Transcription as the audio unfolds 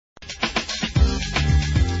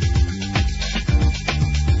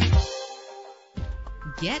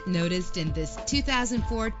Get noticed in this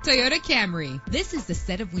 2004 Toyota Camry. This is the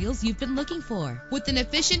set of wheels you've been looking for, with an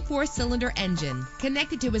efficient 4-cylinder engine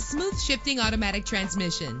connected to a smooth shifting automatic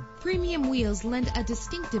transmission. Premium wheels lend a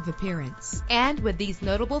distinctive appearance. And with these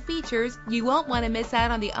notable features, you won't want to miss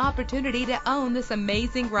out on the opportunity to own this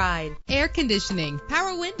amazing ride. Air conditioning,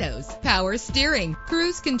 power windows, power steering,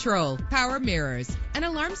 cruise control, power mirrors, an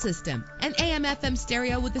alarm system, an AM/FM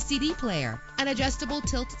stereo with a CD player, an adjustable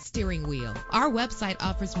tilt steering wheel. Our website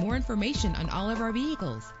offers more information on all of our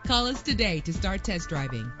vehicles. Call us today to start test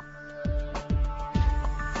driving.